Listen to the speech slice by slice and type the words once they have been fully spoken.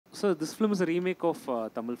So this film is a remake of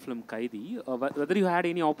Tamil film Kaithi. Whether you had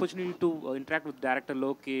any opportunity to interact with director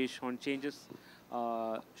Lokesh on changes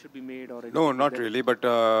should be made or No, anything like not that? really, but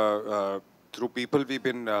through people we've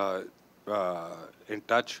been in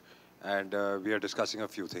touch, and we are discussing a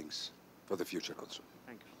few things for the future also.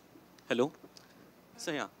 Thank you. Hello.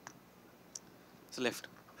 Sir, yeah. Sir, left.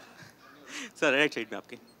 Sir, right side में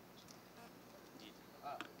आपके.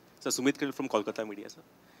 Sir, Sumit Krill from Kolkata Media, sir.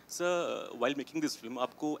 Sir, while making this film,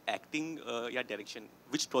 आपको acting या direction,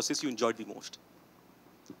 which process you enjoyed the most?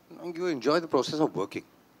 You enjoy the process of working.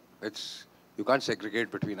 You can't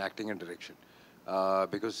segregate between acting and direction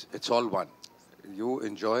because it's all one. You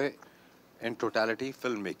enjoy, in totality,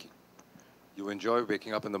 filmmaking. You enjoy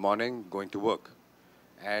waking up in the morning, going to work,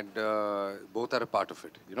 and both are a part of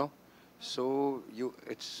it. You know, so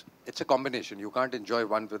it's a combination. You can't enjoy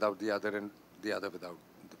one without the other, and the other without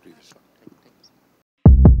the previous one.